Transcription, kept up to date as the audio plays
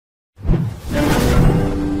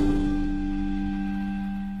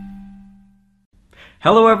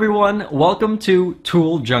Hello everyone, welcome to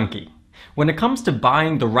Tool Junkie. When it comes to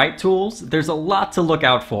buying the right tools, there's a lot to look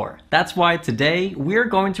out for. That's why today we're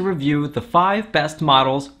going to review the 5 best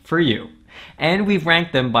models for you. And we've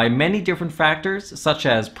ranked them by many different factors such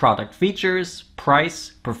as product features,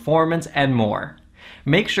 price, performance, and more.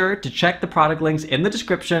 Make sure to check the product links in the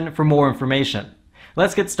description for more information.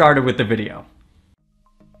 Let's get started with the video.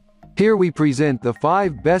 Here we present the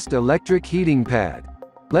 5 best electric heating pad.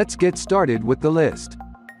 Let's get started with the list.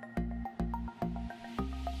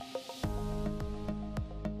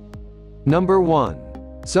 Number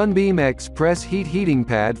 1. Sunbeam Xpressheat Heating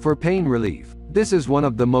Pad for Pain Relief. This is one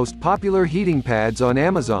of the most popular heating pads on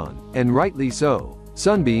Amazon, and rightly so.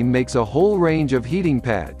 Sunbeam makes a whole range of heating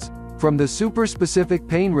pads, from the super specific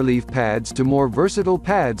pain relief pads to more versatile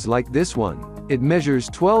pads like this one. It measures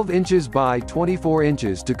 12 inches by 24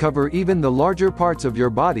 inches to cover even the larger parts of your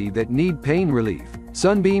body that need pain relief.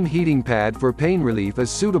 Sunbeam Heating Pad for Pain Relief is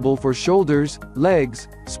suitable for shoulders, legs,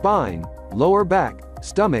 spine, lower back,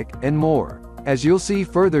 stomach, and more. As you'll see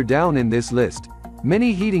further down in this list,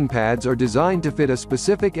 many heating pads are designed to fit a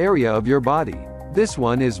specific area of your body. This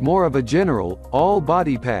one is more of a general,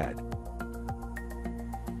 all-body pad.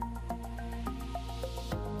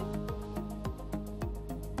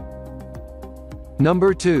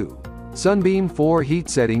 Number 2. Sunbeam 4 Heat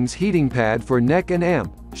Settings Heating Pad for Neck and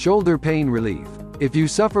Shoulder Pain Relief. If you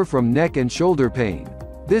suffer from neck and shoulder pain,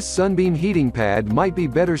 this Sunbeam heating pad might be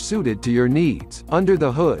better suited to your needs. Under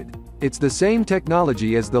the hood, it's the same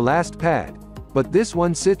technology as the last pad, but this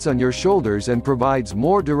one sits on your shoulders and provides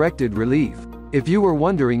more directed relief. If you were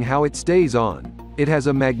wondering how it stays on, it has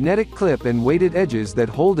a magnetic clip and weighted edges that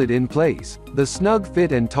hold it in place. The snug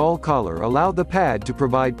fit and tall collar allow the pad to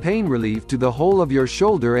provide pain relief to the whole of your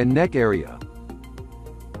shoulder and neck area.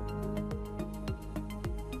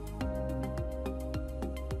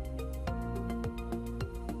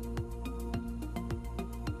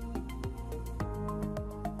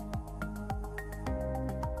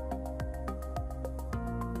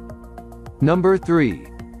 Number 3.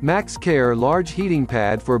 MaxKare Large Heating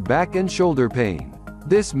Pad for Back and Shoulder Pain.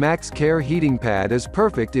 This MaxKare heating pad is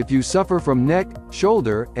perfect if you suffer from neck,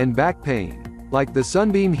 shoulder, and back pain. Like the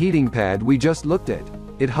Sunbeam heating pad we just looked at,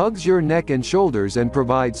 it hugs your neck and shoulders and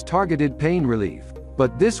provides targeted pain relief.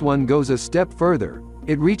 But this one goes a step further.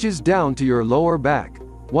 It reaches down to your lower back,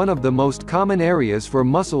 one of the most common areas for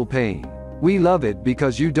muscle pain. We love it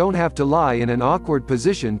because you don't have to lie in an awkward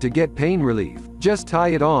position to get pain relief. Just tie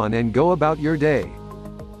it on and go about your day.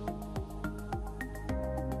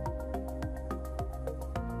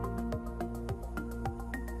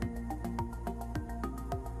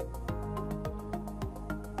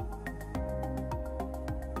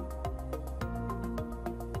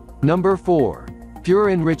 Number 4. Pure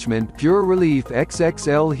Enrichment Pure Relief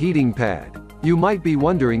XXL Heating Pad. You might be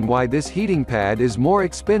wondering why this heating pad is more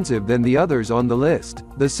expensive than the others on the list.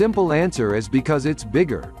 The simple answer is because it's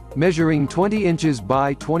bigger. Measuring 20 inches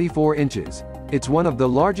by 24 inches, it's one of the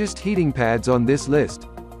largest heating pads on this list,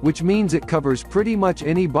 which means it covers pretty much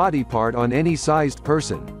any body part on any sized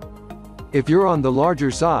person. If you're on the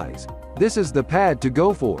larger size, this is the pad to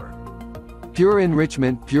go for. Pure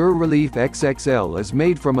Enrichment Pure Relief XXL is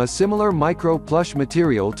made from a similar micro plush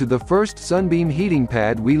material to the first Sunbeam heating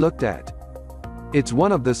pad we looked at. It's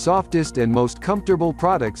one of the softest and most comfortable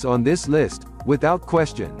products on this list, without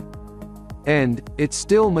question. And it's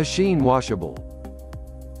still machine washable.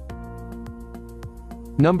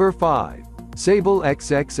 Number 5. Sable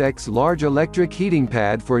XXX-Large Electric Heating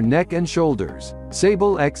Pad for Neck and Shoulders.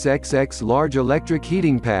 Sable XXX-Large Electric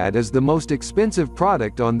Heating Pad is the most expensive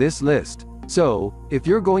product on this list. So, if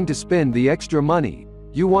you're going to spend the extra money,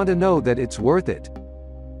 you want to know that it's worth it.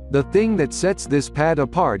 The thing that sets this pad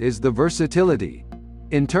apart is the versatility.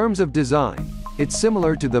 In terms of design, it's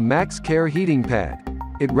similar to the MaxKare heating pad.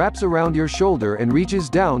 It wraps around your shoulder and reaches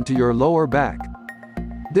down to your lower back.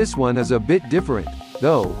 This one is a bit different,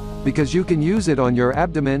 though, because you can use it on your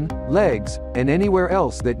abdomen, legs, and anywhere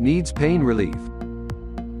else that needs pain relief.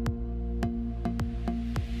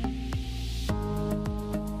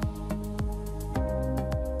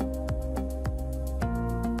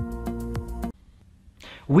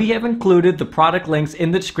 We have included the product links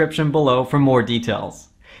in the description below for more details.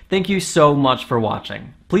 Thank you so much for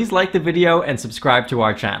watching. Please like the video and subscribe to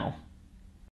our channel.